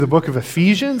The book of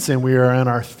Ephesians, and we are on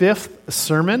our fifth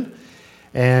sermon,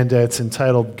 and it's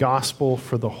entitled Gospel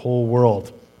for the Whole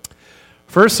World.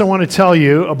 First, I want to tell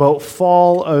you about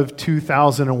fall of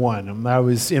 2001. I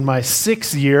was in my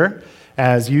sixth year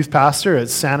as youth pastor at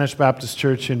Saanich Baptist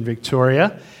Church in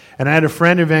Victoria, and I had a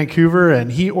friend in Vancouver,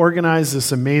 and he organized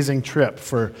this amazing trip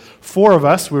for four of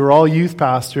us. We were all youth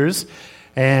pastors,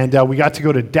 and we got to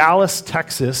go to Dallas,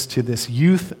 Texas, to this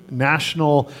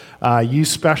National Youth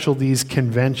Specialties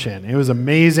Convention. It was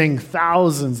amazing.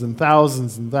 Thousands and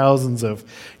thousands and thousands of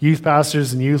youth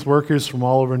pastors and youth workers from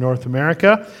all over North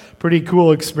America. Pretty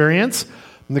cool experience.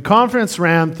 And the conference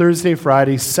ran Thursday,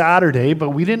 Friday, Saturday, but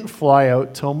we didn't fly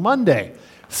out till Monday.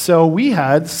 So we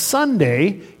had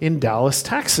Sunday in Dallas,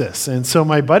 Texas. And so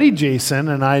my buddy Jason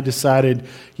and I decided,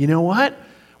 you know what?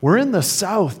 We're in the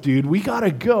South, dude. We got to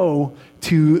go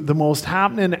to the most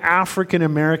happening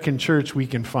African-American church we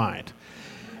can find.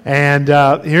 And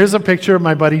here's a picture of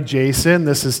my buddy Jason.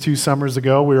 This is 2 summers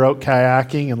ago. We were out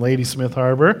kayaking in Ladysmith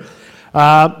Harbor.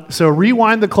 So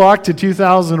rewind the clock to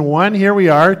 2001. Here we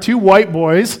are, 2 white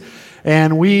boys.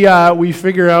 And we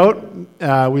figure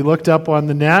out, we looked up on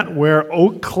the net where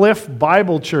Oak Cliff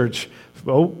Bible Church,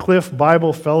 Oak Cliff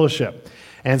Bible Fellowship.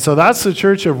 And so that's the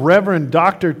church of Reverend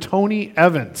Dr. Tony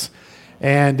Evans.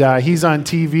 And he's on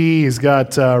TV, he's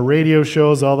got radio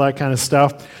shows, all that kind of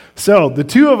stuff. So the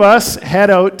 2 of us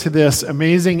head out to this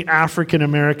amazing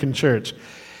African-American church.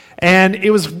 And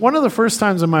it was one of the first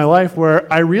times in my life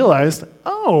where I realized,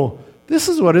 oh, this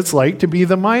is what it's like to be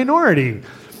the minority.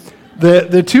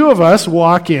 The 2 of us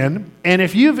walk in, and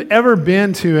if you've ever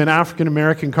been to an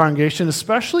African-American congregation,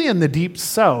 especially in the Deep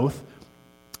South,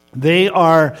 they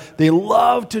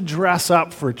love to dress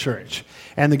up for church.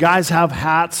 And the guys have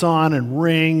hats on and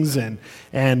rings and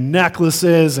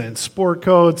necklaces and sport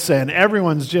coats, and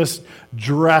everyone's just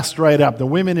dressed right up. The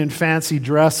women in fancy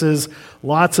dresses,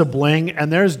 lots of bling.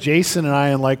 And there's Jason and I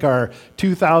in like our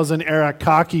 2000 era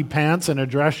khaki pants and a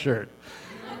dress shirt.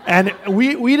 And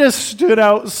we just stood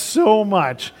out so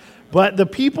much. But the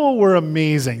people were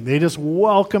amazing. They just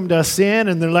welcomed us in,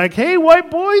 and they're like, hey,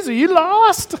 white boys, are you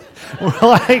lost? We're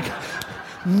like,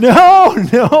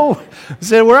 no. I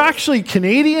said, we're actually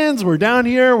Canadians. We're down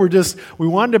here. We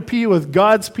wanted to be with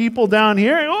God's people down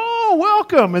here. Oh,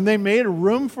 welcome. And they made a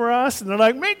room for us, and they're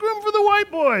like, make room for the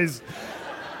white boys.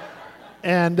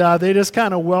 And they just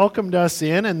kind of welcomed us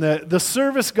in, and the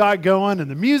service got going, and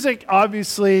the music,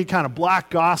 obviously, kind of black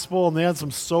gospel, and they had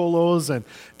some solos and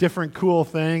different cool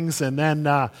things. And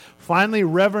then finally,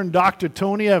 Reverend Dr.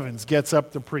 Tony Evans gets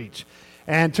up to preach.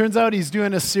 And turns out he's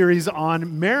doing a series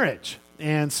on marriage.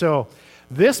 And so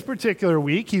this particular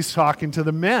week, he's talking to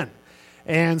the men.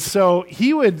 And so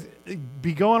he would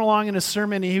be going along in a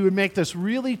sermon, and he would make this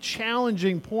really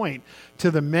challenging point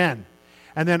to the men.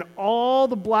 And then all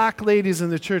the black ladies in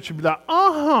the church would be like,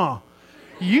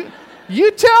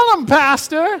 you tell them,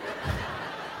 Pastor.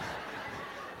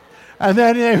 And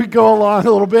then they would go along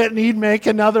a little bit, and he'd make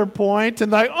another point,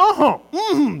 and like,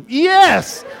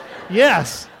 yes.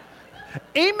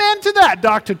 Amen to that,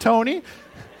 Dr. Tony.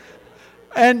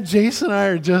 And Jason and I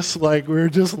are just like, we were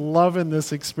just loving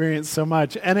this experience so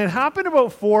much. And it happened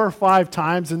about 4 or 5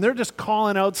 times, and they're just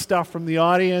calling out stuff from the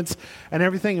audience and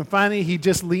everything. And finally, he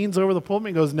just leans over the pulpit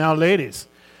and goes, now, ladies,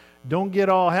 don't get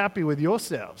all happy with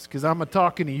yourselves, because I'm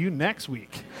talking to you next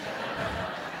week.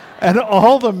 And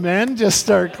all the men just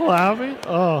start clapping.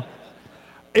 Oh,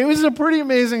 it was a pretty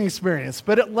amazing experience,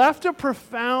 but it left a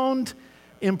profound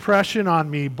impression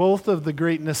on me, both of the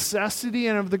great necessity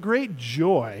and of the great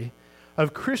joy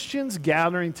of Christians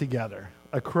gathering together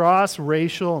across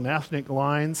racial and ethnic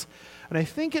lines. And I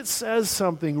think it says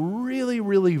something really,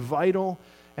 really vital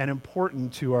and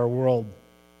important to our world.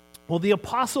 Well, the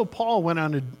Apostle Paul went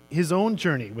on his own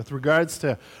journey with regards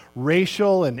to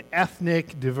racial and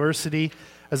ethnic diversity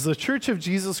as the Church of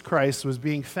Jesus Christ was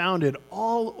being founded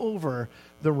all over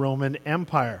the Roman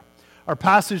Empire. Our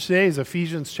passage today is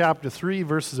Ephesians chapter 3.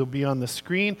 Verses will be on the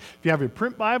screen. If you have your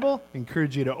print Bible, I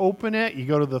encourage you to open it. You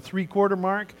go to the 3/4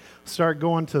 mark, start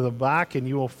going to the back, and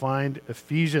you will find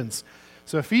Ephesians.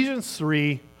 So Ephesians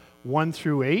 3, 1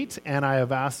 through 8, and I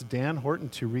have asked Dan Horton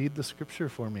to read the scripture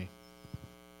for me.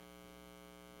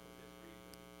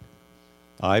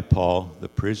 I, Paul, the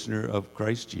prisoner of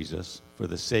Christ Jesus, for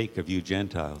the sake of you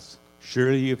Gentiles.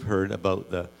 Surely you've heard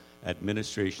about the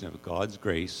administration of God's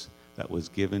grace that was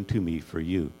given to me for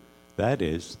you. That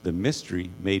is, the mystery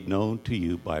made known to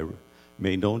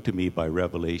me by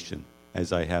revelation,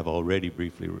 as I have already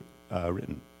briefly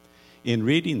written. In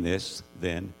reading this,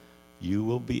 then, you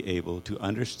will be able to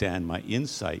understand my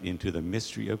insight into the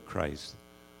mystery of Christ,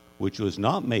 which was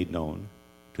not made known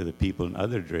to the people in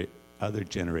other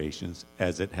generations,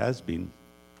 as it has been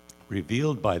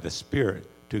revealed by the Spirit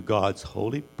to God's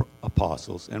holy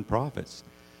apostles and prophets.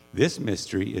 This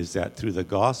mystery is that through the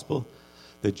gospel,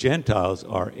 the Gentiles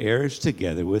are heirs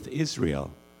together with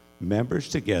Israel, members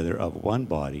together of one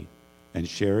body, and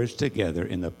sharers together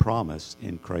in the promise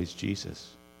in Christ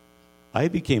Jesus. I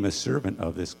became a servant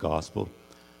of this gospel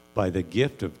by the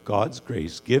gift of God's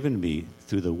grace given me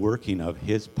through the working of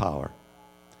his power.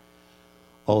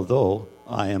 Although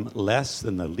I am less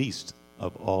than the least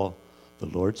of all the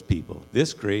Lord's people,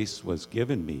 this grace was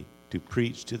given me to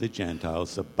preach to the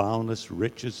Gentiles the boundless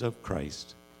riches of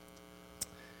Christ.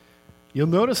 You'll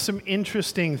notice some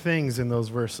interesting things in those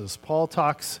verses. Paul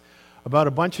talks about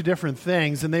a bunch of different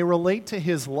things, and they relate to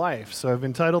his life. So I've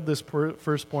entitled this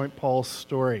first point, Paul's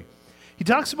story. He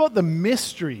talks about the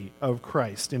mystery of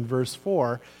Christ in verse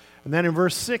 4, and then in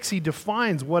verse 6, he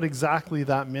defines what exactly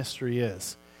that mystery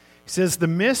is. He says, the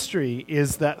mystery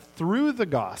is that through the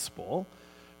gospel,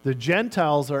 the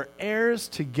Gentiles are heirs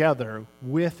together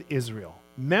with Israel,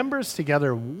 members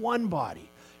together, one body,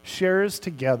 sharers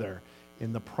together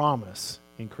in the promise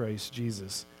in Christ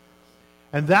Jesus.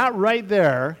 And that right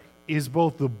there is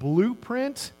both the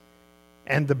blueprint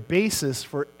and the basis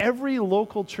for every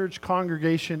local church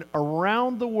congregation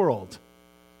around the world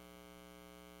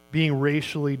being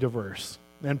racially diverse.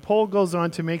 And Paul goes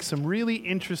on to make some really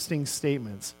interesting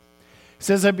statements. He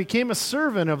says, I became a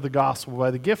servant of the gospel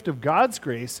by the gift of God's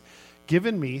grace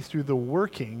given me through the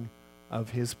working of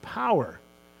his power.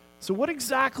 So what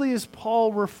exactly is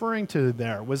Paul referring to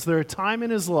there? Was there a time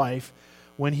in his life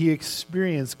when he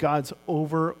experienced God's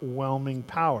overwhelming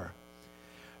power?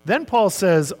 Then Paul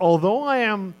says, although I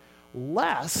am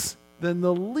less than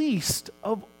the least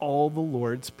of all the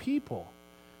Lord's people.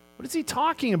 What is he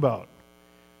talking about?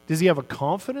 Does he have a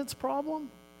confidence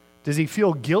problem? Does he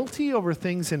feel guilty over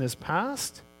things in his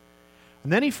past?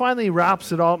 And then he finally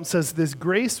wraps it all up and says, this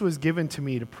grace was given to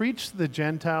me to preach to the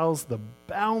Gentiles the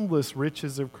boundless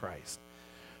riches of Christ.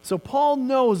 So Paul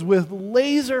knows with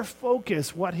laser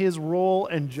focus what his role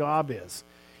and job is.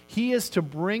 He is to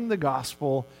bring the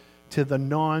gospel to the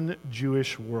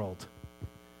non-Jewish world.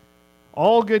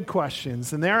 All good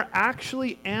questions, and they're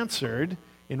actually answered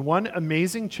in one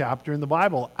amazing chapter in the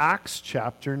Bible, Acts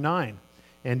chapter 9.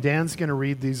 And Dan's going to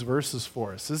read these verses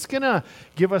for us. It's going to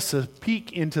give us a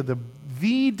peek into the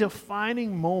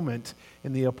defining moment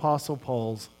in the Apostle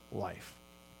Paul's life.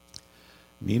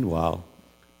 Meanwhile,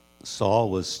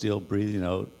 Saul was still breathing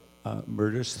out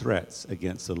murderous threats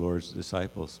against the Lord's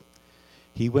disciples.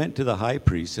 He went to the high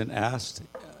priest and asked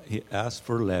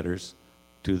for letters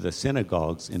to the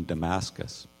synagogues in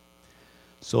Damascus,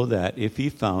 so that if he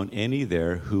found any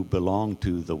there who belonged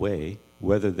to the way,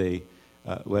 whether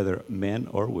men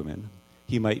or women,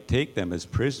 he might take them as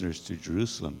prisoners to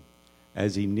Jerusalem.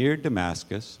 As he neared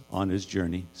Damascus on his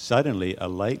journey, suddenly a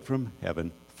light from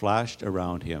heaven flashed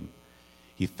around him.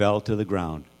 He fell to the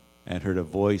ground and heard a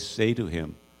voice say to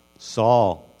him,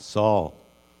 Saul, Saul,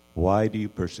 why do you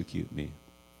persecute me?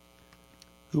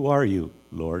 Who are you,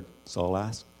 Lord? Saul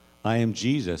asked. I am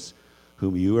Jesus,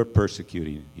 whom you are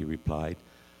persecuting, he replied.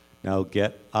 Now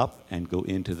get up and go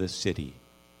into the city,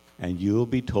 and you will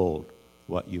be told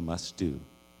what you must do.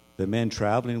 The men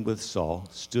traveling with Saul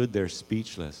stood there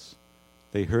speechless.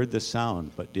 They heard the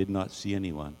sound, but did not see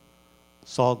anyone.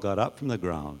 Saul got up from the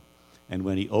ground, and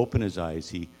when he opened his eyes,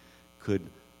 he could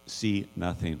see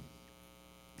nothing.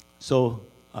 So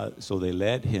they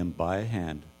led him by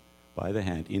the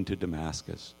hand into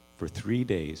Damascus. For 3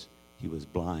 days he was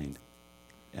blind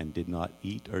and did not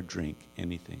eat or drink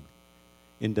anything.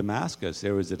 In Damascus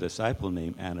there was a disciple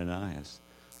named Ananias.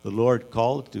 The Lord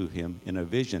called to him in a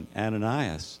vision,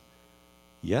 Ananias.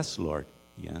 Yes, Lord,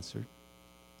 he answered.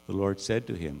 The Lord said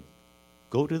to him,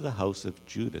 go to the house of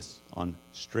Judas on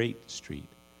Straight Street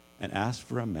and ask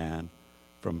for a man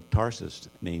from Tarsus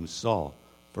named Saul,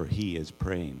 for he is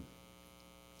praying.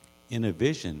 In a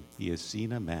vision he has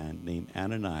seen a man named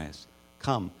Ananias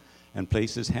come and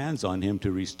place his hands on him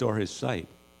to restore his sight.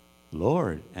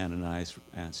 Lord, Ananias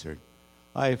answered,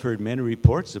 I have heard many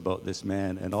reports about this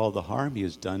man and all the harm he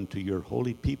has done to your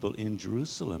holy people in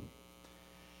Jerusalem.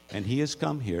 And he has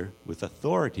come here with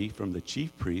authority from the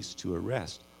chief priests to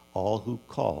arrest all who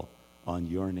call on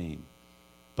your name.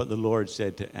 But the Lord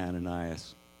said to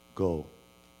Ananias, go.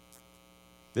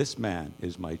 This man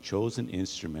is my chosen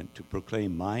instrument to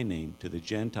proclaim my name to the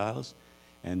Gentiles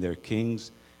and their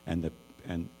kings and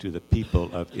to the people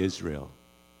of Israel.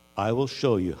 I will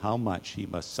show you how much he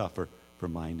must suffer for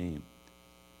my name.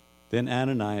 Then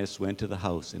Ananias went to the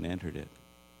house and entered it.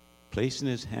 Placing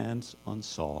his hands on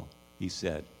Saul, he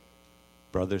said,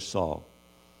 Brother Saul,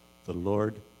 the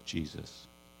Lord Jesus,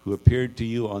 who appeared to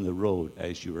you on the road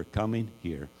as you were coming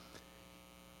here,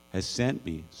 has sent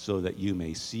me so that you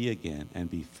may see again and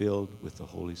be filled with the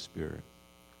Holy Spirit."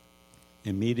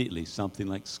 Immediately, something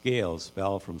like scales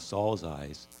fell from Saul's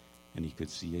eyes, and he could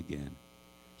see again.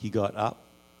 He got up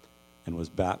and was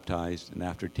baptized, and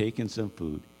after taking some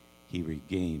food, he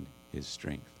regained his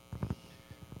strength.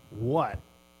 What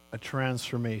a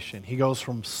transformation. He goes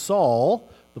from Saul,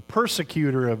 the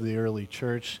persecutor of the early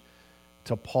church,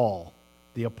 to Paul,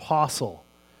 the apostle,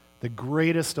 the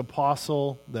greatest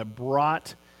apostle that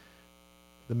brought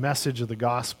the message of the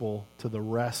gospel to the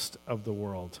rest of the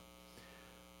world.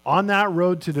 On that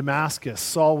road to Damascus,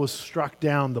 Saul was struck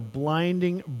down, the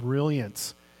blinding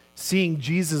brilliance, seeing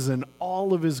Jesus in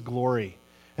all of his glory.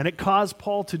 And it caused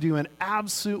Paul to do an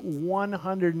absolute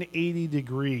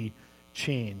 180-degree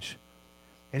change.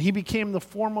 And he became the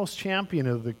foremost champion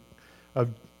of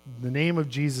the name of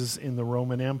Jesus in the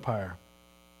Roman Empire.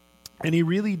 And he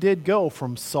really did go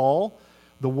from Saul,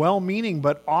 the well-meaning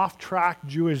but off-track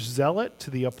Jewish zealot, to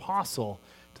the apostle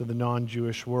to the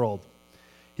non-Jewish world.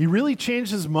 He really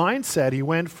changed his mindset. He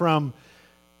went from,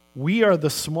 we are the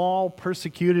small,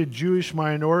 persecuted Jewish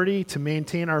minority, to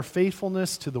maintain our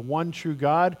faithfulness to the one true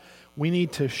God. We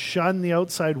need to shun the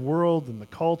outside world and the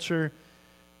culture,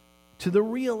 to the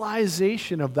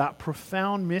realization of that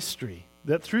profound mystery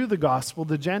that through the gospel,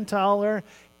 the Gentile are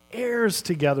heirs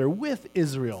together with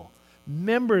Israel,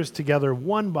 members together,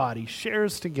 one body,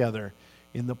 shares together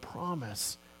in the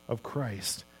promise of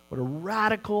Christ. What a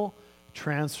radical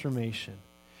transformation.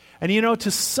 And to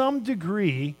some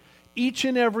degree, each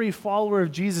and every follower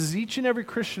of Jesus, each and every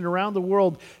Christian around the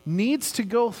world needs to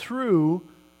go through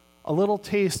a little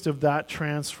taste of that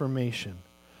transformation.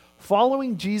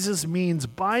 Following Jesus means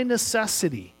by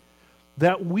necessity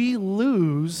that we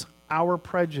lose our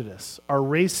prejudice, our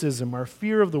racism, our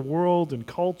fear of the world and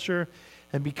culture,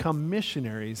 and become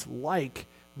missionaries like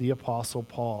the Apostle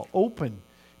Paul, open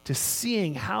to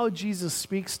seeing how Jesus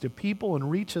speaks to people and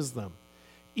reaches them,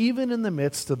 even in the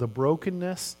midst of the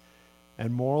brokenness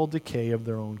and moral decay of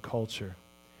their own culture.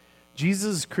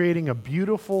 Jesus is creating a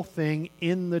beautiful thing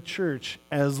in the church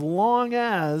as long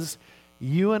as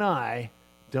you and I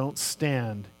don't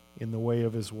stand in the way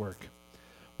of his work.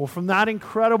 Well, from that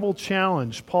incredible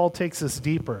challenge, Paul takes us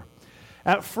deeper.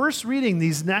 At first reading,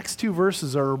 these next two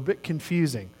verses are a bit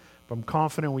confusing, but I'm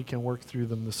confident we can work through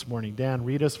them this morning. Dan,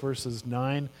 read us verses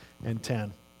 9 and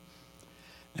 10.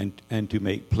 And to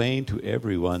make plain to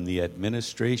everyone the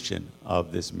administration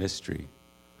of this mystery,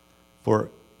 for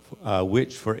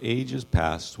which for ages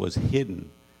past was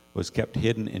kept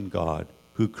hidden in God,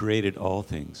 who created all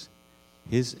things.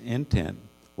 His intent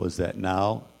was that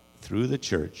now, through the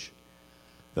church,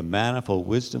 the manifold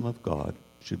wisdom of God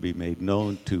should be made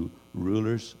known to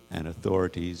rulers and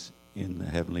authorities in the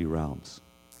heavenly realms.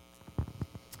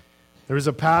 There was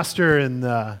a pastor in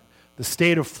the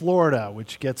state of Florida,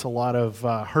 which gets a lot of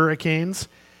hurricanes,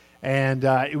 and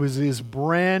it was his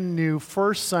brand new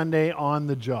first Sunday on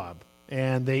the job.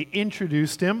 And they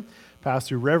introduced him,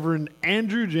 Pastor Reverend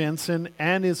Andrew Jensen,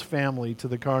 and his family to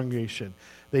the congregation.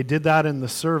 They did that in the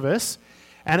service.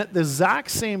 And at the exact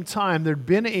same time, there'd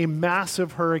been a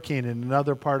massive hurricane in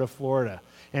another part of Florida.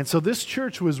 And so this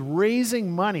church was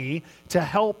raising money to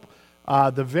help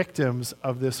the victims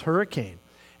of this hurricane.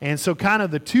 And so kind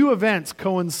of the two events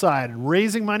coincided,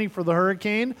 raising money for the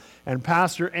hurricane and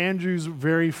Pastor Andrew's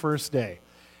very first day.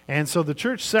 And so the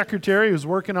church secretary was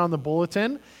working on the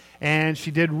bulletin, and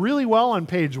she did really well on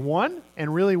page 1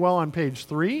 and really well on page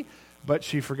 3, but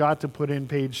she forgot to put in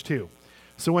page 2.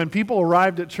 So when people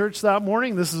arrived at church that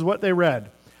morning, this is what they read.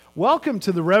 "Welcome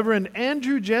to the Reverend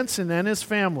Andrew Jensen and his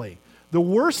family. The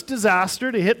worst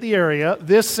disaster to hit the area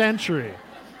this century.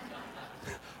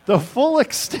 The full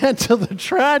extent of the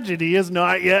tragedy is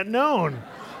not yet known."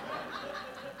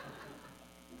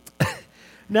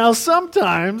 Now,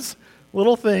 sometimes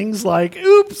little things like,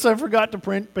 oops, I forgot to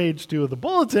print page 2 of the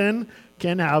bulletin,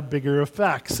 can have bigger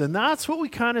effects. And that's what we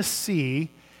kind of see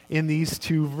in these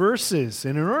two verses.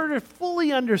 And in order to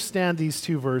fully understand these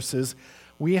two verses,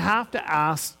 we have to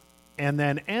ask and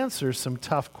then answer some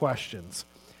tough questions.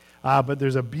 But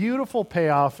there's a beautiful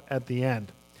payoff at the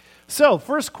end. So,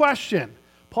 first question.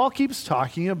 Paul keeps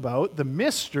talking about the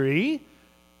mystery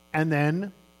and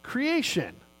then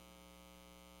creation.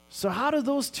 So how do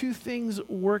those two things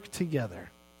work together?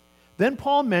 Then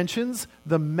Paul mentions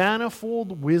the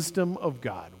manifold wisdom of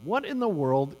God. What in the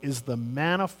world is the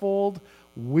manifold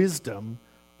wisdom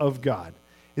of God?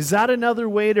 Is that another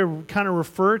way to kind of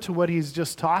refer to what he's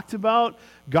just talked about,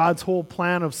 God's whole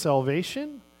plan of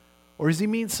salvation? Or does he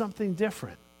mean something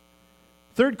different?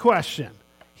 Third question.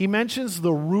 He mentions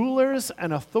the rulers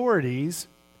and authorities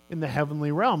in the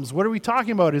heavenly realms. What are we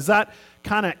talking about? Is that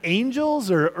kind of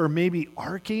angels or maybe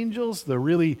archangels, the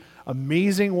really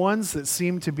amazing ones that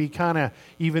seem to be kind of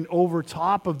even over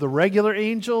top of the regular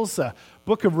angels? The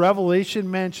book of Revelation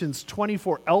mentions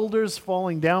 24 elders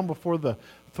falling down before the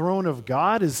throne of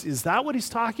God. Is that what he's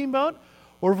talking about?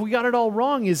 Or have we got it all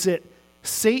wrong? Is it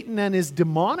Satan and his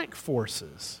demonic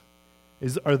forces?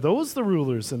 Are those the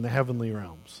rulers in the heavenly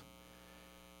realms?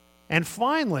 And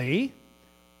finally,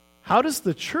 how does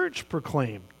the church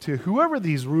proclaim to whoever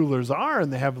these rulers are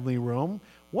in the heavenly realm?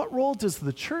 What role does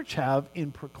the church have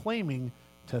in proclaiming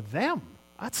to them?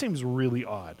 That seems really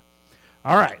odd.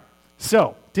 All right,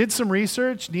 so did some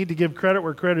research. Need to give credit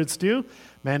where credit's due. A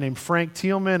man named Frank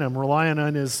Thielman. I'm relying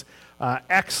on his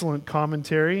excellent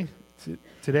commentary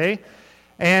today.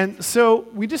 And so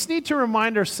we just need to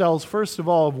remind ourselves, first of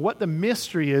all, of what the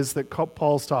mystery is that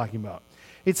Paul's talking about.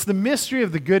 It's the mystery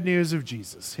of the good news of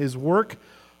Jesus, his work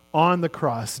on the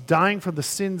cross, dying for the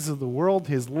sins of the world,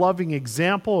 his loving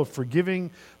example of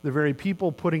forgiving the very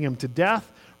people putting him to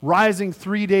death, rising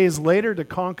 3 days later to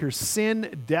conquer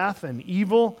sin, death, and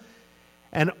evil.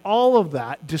 And all of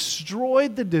that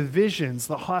destroyed the divisions,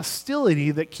 the hostility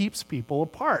that keeps people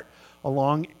apart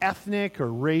along ethnic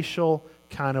or racial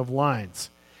kind of lines.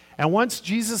 And once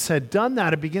Jesus had done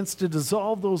that, it begins to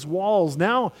dissolve those walls.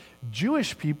 Now,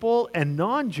 Jewish people and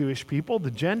non-Jewish people, the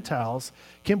Gentiles,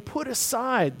 can put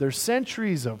aside their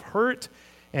centuries of hurt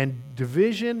and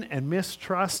division and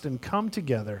mistrust and come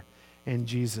together in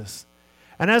Jesus.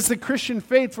 And as the Christian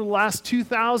faith for the last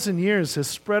 2,000 years has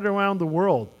spread around the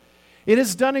world, it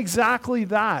has done exactly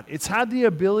that. It's had the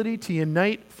ability to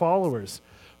unite followers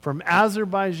from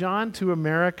Azerbaijan to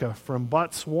America, from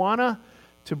Botswana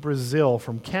to Brazil,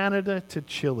 from Canada to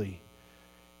Chile.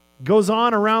 Goes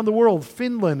on around the world,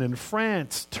 Finland and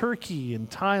France, Turkey and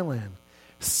Thailand.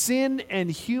 Sin and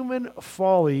human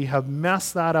folly have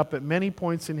messed that up at many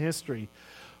points in history.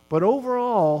 But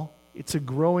overall, it's a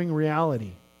growing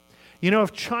reality. You know,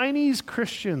 if Chinese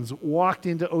Christians walked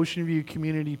into Ocean View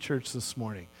Community Church this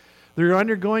morning, they're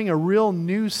undergoing a real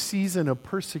new season of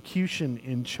persecution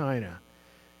in China.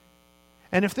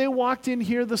 And if they walked in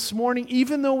here this morning,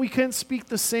 even though we couldn't speak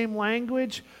the same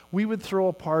language, we would throw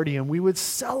a party and we would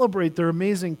celebrate their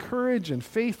amazing courage and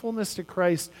faithfulness to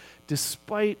Christ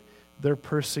despite their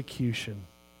persecution.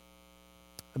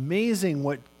 Amazing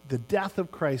what the death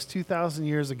of Christ 2,000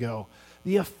 years ago,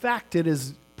 the effect it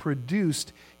has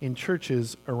produced in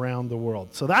churches around the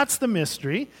world. So that's the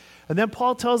mystery. And then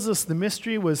Paul tells us the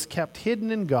mystery was kept hidden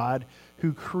in God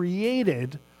who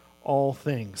created all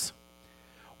things.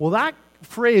 Well, that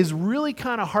phrase really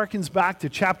kind of harkens back to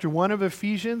chapter 1 of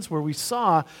Ephesians, where we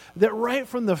saw that right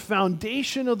from the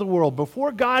foundation of the world,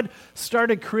 before God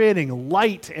started creating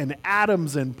light and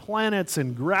atoms and planets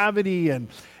and gravity and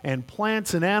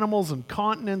plants and animals and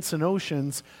continents and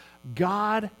oceans,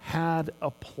 God had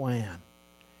a plan.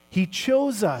 He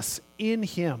chose us in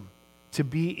Him to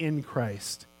be in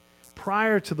Christ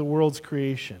prior to the world's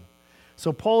creation.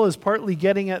 So Paul is partly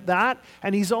getting at that,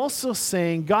 and he's also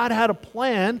saying God had a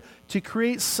plan to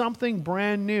create something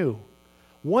brand new.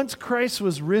 Once Christ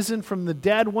was risen from the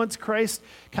dead, once Christ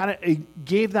kind of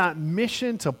gave that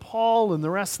mission to Paul and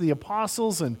the rest of the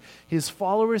apostles and his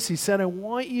followers, he said, I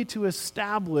want you to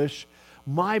establish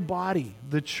my body,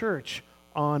 the church,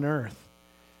 on earth.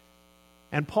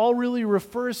 And Paul really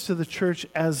refers to the church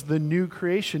as the new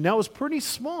creation. Now, it was pretty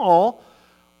small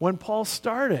when Paul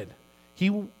started. He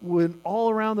went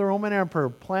all around the Roman Empire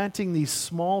planting these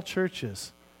small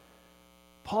churches.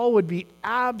 Paul would be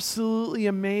absolutely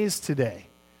amazed today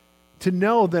to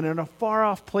know that in a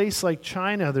far-off place like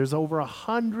China, there's over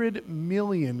 100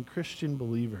 million Christian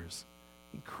believers.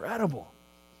 Incredible.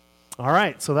 All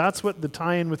right, so that's what the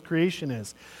tie-in with creation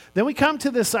is. Then we come to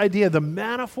this idea, the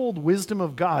manifold wisdom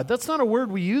of God. That's not a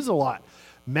word we use a lot.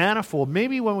 Manifold.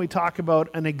 Maybe when we talk about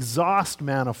an exhaust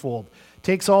manifold.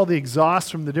 Takes all the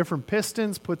exhaust from the different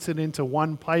pistons, puts it into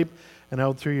one pipe and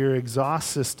out through your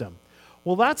exhaust system.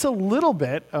 Well, that's a little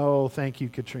bit, oh, thank you,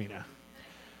 Katrina.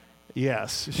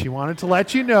 Yes, she wanted to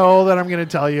let you know that I'm going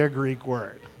to tell you a Greek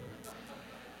word.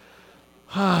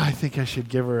 I think I should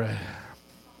give her a,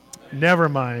 never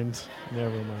mind.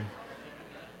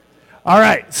 All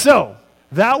right, so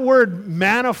that word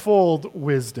manifold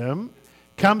wisdom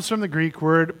comes from the Greek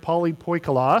word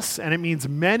polypoikolos, and it means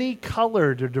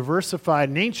many-colored or diversified.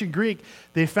 In ancient Greek,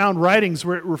 they found writings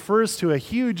where it refers to a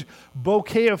huge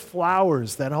bouquet of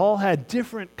flowers that all had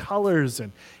different colors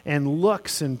and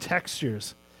looks and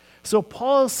textures. So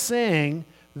Paul is saying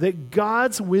that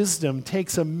God's wisdom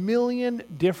takes 1 million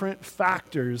different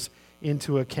factors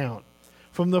into account,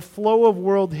 from the flow of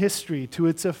world history to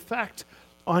its effect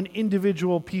on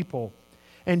individual people.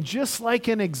 And just like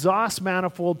an exhaust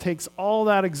manifold takes all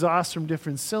that exhaust from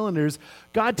different cylinders,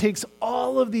 God takes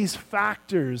all of these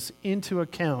factors into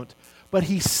account, but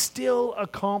he still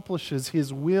accomplishes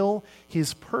his will,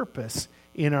 his purpose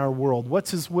in our world.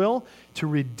 What's his will? To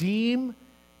redeem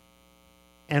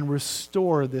and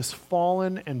restore this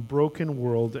fallen and broken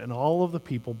world and all of the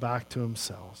people back to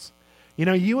themselves. You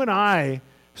know, you and I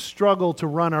struggle to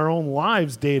run our own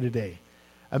lives day to day.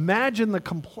 Imagine the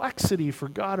complexity for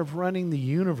God of running the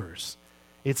universe.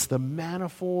 It's the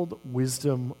manifold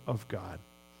wisdom of God.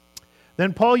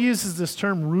 Then Paul uses this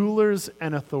term rulers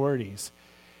and authorities.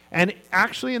 And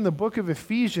actually in the book of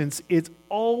Ephesians, it's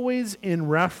always in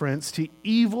reference to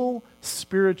evil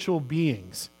spiritual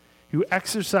beings who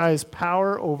exercise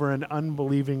power over an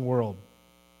unbelieving world.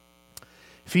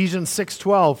 Ephesians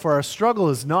 6:12, for our struggle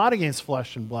is not against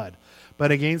flesh and blood,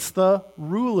 but against the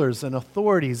rulers and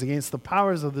authorities, against the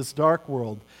powers of this dark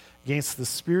world, against the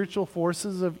spiritual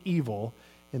forces of evil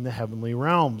in the heavenly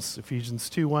realms. Ephesians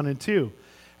 2:1 and 2.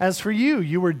 As for you,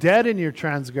 you were dead in your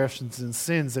transgressions and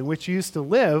sins, in which you used to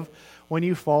live when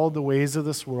you followed the ways of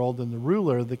this world and the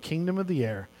ruler of the kingdom of the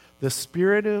air. The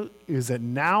Spirit is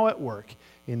now at work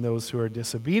in those who are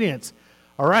disobedient.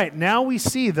 All right, now we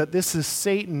see that this is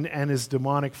Satan and his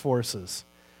demonic forces.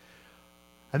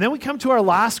 And then we come to our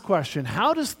last question.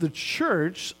 How does the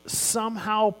church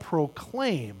somehow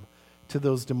proclaim to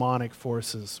those demonic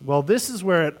forces? Well, this is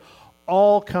where it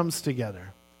all comes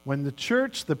together. When the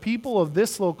church, the people of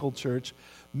this local church,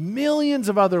 millions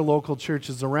of other local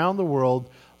churches around the world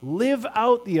live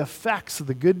out the effects of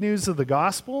the good news of the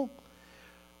gospel,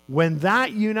 when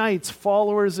that unites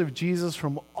followers of Jesus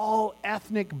from all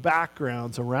ethnic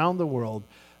backgrounds around the world,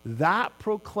 that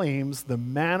proclaims the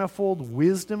manifold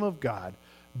wisdom of God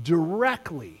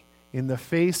directly in the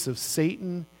face of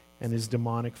Satan and his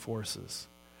demonic forces.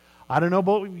 I don't know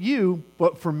about you,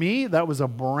 but for me, that was a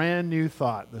brand new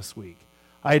thought this week.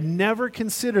 I had never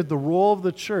considered the role of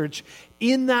the church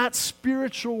in that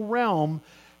spiritual realm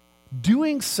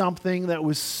doing something that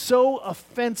was so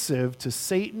offensive to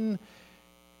Satan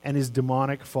and his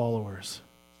demonic followers.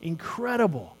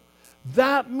 Incredible.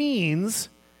 That means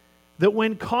that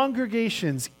when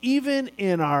congregations, even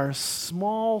in our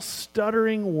small,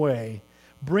 stuttering way,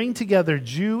 bring together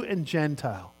Jew and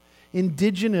Gentile,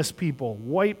 indigenous people,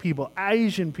 white people,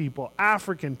 Asian people,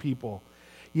 African people,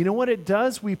 you know what it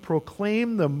does? We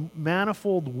proclaim the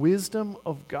manifold wisdom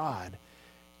of God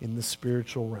in the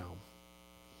spiritual realm.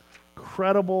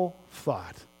 Incredible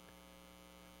thought.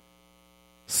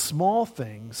 Small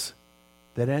things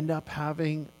that end up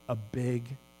having a big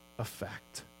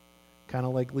effect. Kind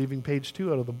of like leaving page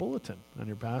 2 out of the bulletin on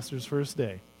your pastor's first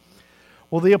day.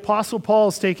 Well, the Apostle Paul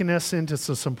has taken us into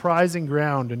some surprising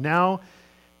ground, and now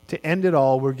to end it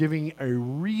all, we're giving a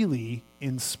really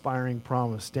inspiring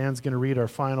promise. Dan's going to read our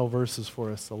final verses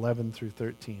for us, 11 through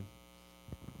 13.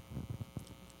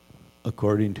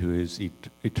 According to his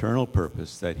eternal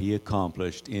purpose that he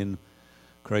accomplished in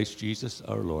Christ Jesus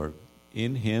our Lord,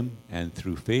 in him and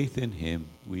through faith in him,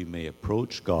 we may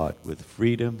approach God with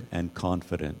freedom and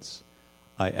confidence.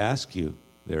 I ask you,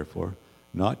 therefore,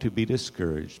 not to be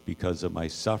discouraged because of my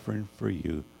suffering for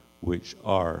you, which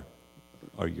are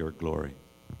your glory.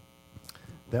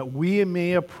 That we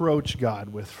may approach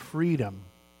God with freedom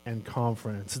and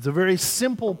confidence. It's a very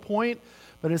simple point,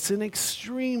 but it's an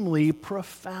extremely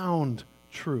profound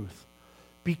truth.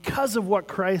 Because of what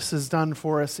Christ has done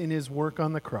for us in his work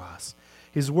on the cross,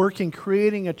 his work in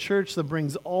creating a church that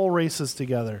brings all races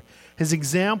together, his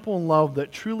example and love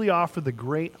that truly offer the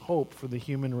great hope for the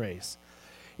human race.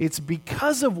 It's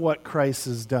because of what Christ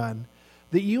has done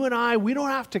that you and I, we don't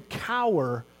have to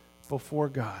cower before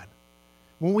God.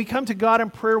 When we come to God in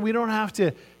prayer, we don't have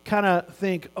to kind of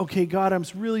think, okay, God, I'm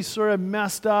really sorry I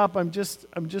messed up. I'm just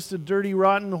a dirty,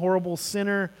 rotten, horrible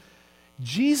sinner.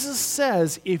 Jesus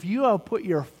says, if you have put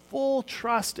your full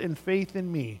trust and faith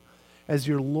in me as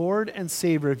your Lord and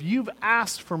Savior, if you've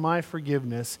asked for my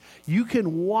forgiveness, you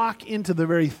can walk into the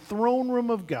very throne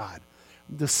room of God,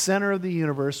 the center of the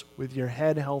universe, with your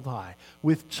head held high,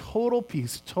 with total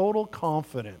peace, total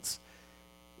confidence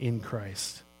in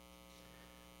Christ.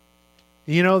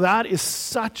 You know, that is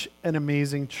such an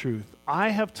amazing truth. I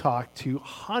have talked to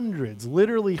hundreds,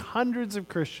 literally hundreds of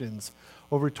Christians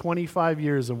over 25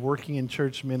 years of working in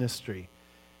church ministry,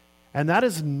 and that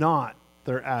is not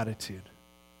their attitude.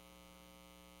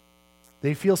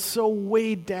 They feel so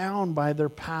weighed down by their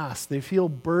past. They feel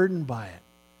burdened by it.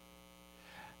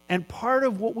 And part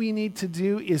of what we need to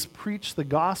do is preach the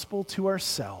gospel to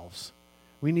ourselves.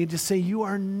 We need to say, you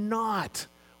are not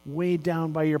weighed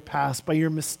down by your past, by your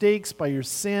mistakes, by your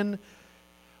sin.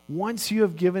 Once you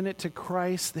have given it to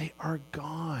Christ, they are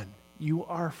gone. You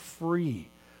are free.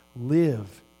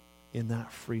 Live in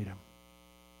that freedom.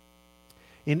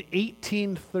 In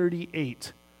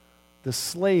 1838, the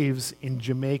slaves in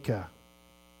Jamaica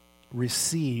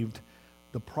received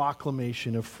the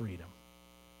Proclamation of Freedom.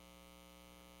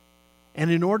 And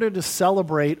in order to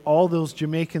celebrate all those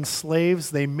Jamaican slaves,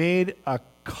 they made a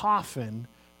coffin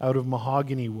out of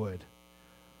mahogany wood.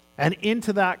 And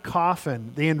into that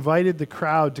coffin, they invited the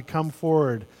crowd to come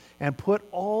forward and put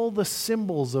all the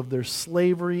symbols of their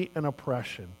slavery and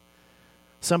oppression.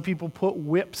 Some people put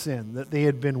whips in that they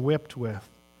had been whipped with,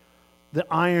 the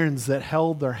irons that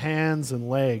held their hands and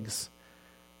legs,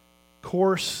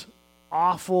 coarse,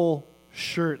 awful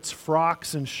shirts,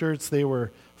 frocks and shirts they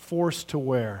were forced to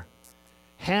wear,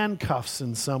 handcuffs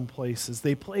in some places.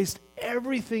 They placed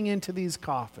everything into these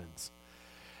coffins,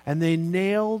 and they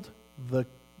nailed the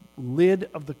lid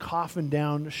of the coffin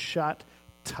down shut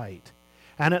tight.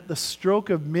 And at the stroke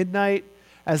of midnight,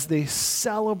 as they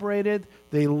celebrated,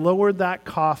 they lowered that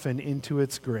coffin into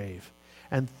its grave.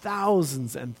 And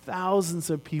thousands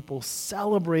of people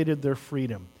celebrated their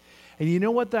freedom. And you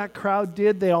know what that crowd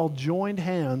did? They all joined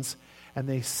hands and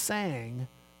they sang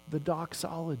the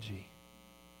doxology.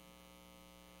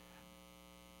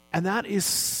 And that is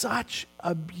such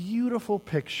a beautiful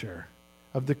picture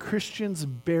of the Christian's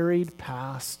buried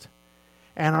past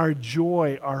and our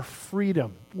joy, our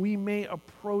freedom. We may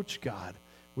approach God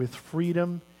with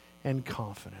freedom and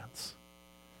confidence.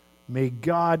 May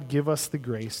God give us the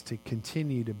grace to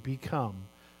continue to become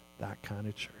that kind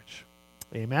of church.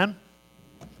 Amen?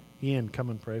 Ian, come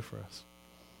and pray for us.